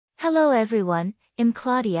Hello everyone, I'm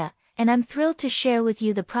Claudia, and I'm thrilled to share with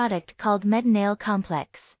you the product called Metanail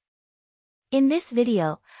Complex. In this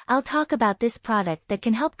video, I'll talk about this product that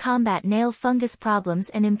can help combat nail fungus problems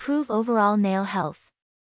and improve overall nail health.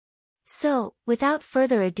 So, without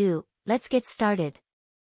further ado, let's get started.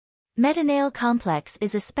 Metanail Complex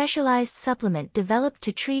is a specialized supplement developed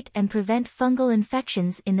to treat and prevent fungal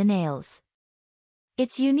infections in the nails.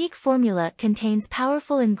 Its unique formula contains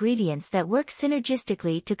powerful ingredients that work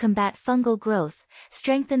synergistically to combat fungal growth,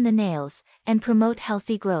 strengthen the nails, and promote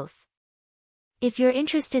healthy growth. If you're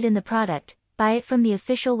interested in the product, buy it from the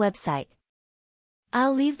official website.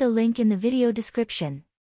 I'll leave the link in the video description.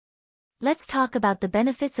 Let's talk about the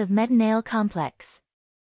benefits of Metanail Complex.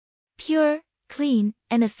 Pure, clean,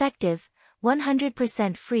 and effective,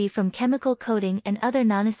 100% free from chemical coating and other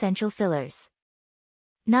non-essential fillers.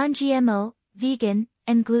 Non-GMO, vegan,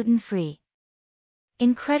 and gluten-free.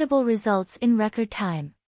 Incredible results in record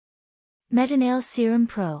time. Metanail Serum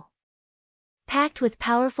Pro. Packed with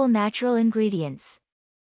powerful natural ingredients.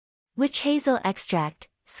 Witch hazel extract,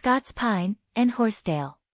 Scots pine, and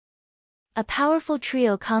horsetail. A powerful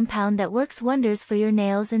trio compound that works wonders for your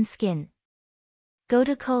nails and skin.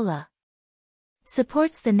 Gotu kola.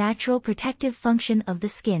 Supports the natural protective function of the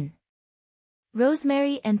skin.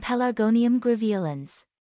 Rosemary and Pelargonium graveolens.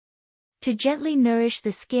 To gently nourish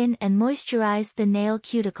the skin and moisturize the nail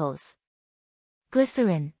cuticles.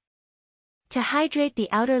 Glycerin. To hydrate the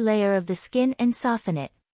outer layer of the skin and soften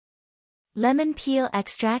it. Lemon peel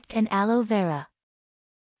extract and aloe vera.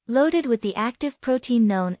 Loaded with the active protein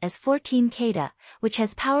known as 14-kata, which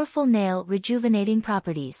has powerful nail rejuvenating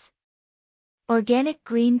properties. Organic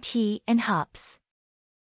green tea and hops.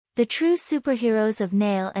 The true superheroes of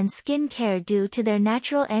nail and skin care due to their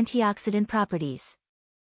natural antioxidant properties.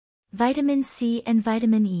 Vitamin C and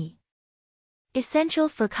vitamin E. Essential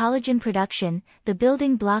for collagen production, the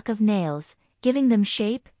building block of nails, giving them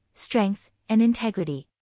shape, strength, and integrity.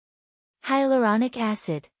 Hyaluronic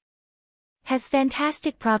acid. Has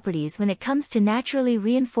fantastic properties when it comes to naturally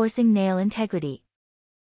reinforcing nail integrity.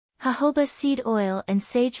 Jojoba seed oil and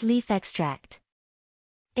sage leaf extract.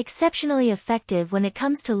 Exceptionally effective when it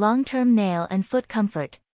comes to long-term nail and foot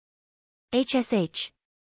comfort. HSH.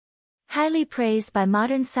 Highly praised by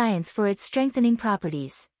modern science for its strengthening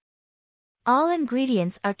properties. All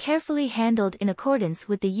ingredients are carefully handled in accordance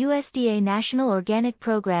with the USDA National Organic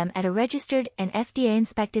Program at a registered and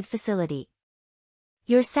FDA-inspected facility.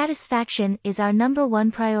 Your satisfaction is our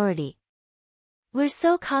 #1 priority. We're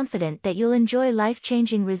so confident that you'll enjoy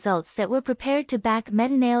life-changing results that we're prepared to back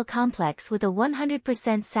Metanail Complex with a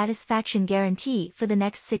 100% satisfaction guarantee for the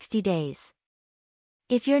next 60 days.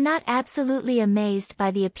 If you're not absolutely amazed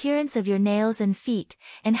by the appearance of your nails and feet,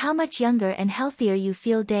 and how much younger and healthier you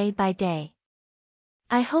feel day by day.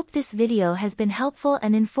 I hope this video has been helpful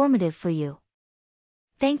and informative for you.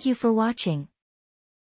 Thank you for watching.